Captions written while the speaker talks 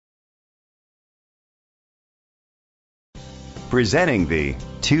Presenting the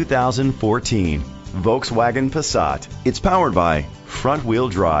 2014 Volkswagen Passat. It's powered by front-wheel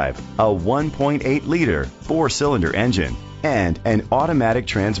drive, a 1.8-liter four-cylinder engine, and an automatic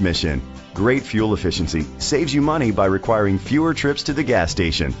transmission. Great fuel efficiency saves you money by requiring fewer trips to the gas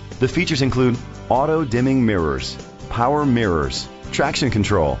station. The features include auto-dimming mirrors, power mirrors, traction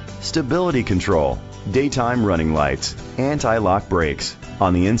control, stability control, daytime running lights, anti-lock brakes.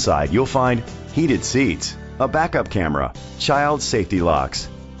 On the inside, you'll find heated seats, a backup camera, child safety locks,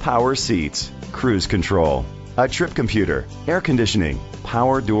 power seats, cruise control, a trip computer, air conditioning,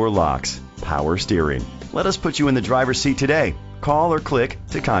 power door locks, power steering. Let us put you in the driver's seat today. Call or click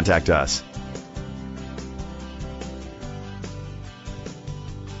to contact us.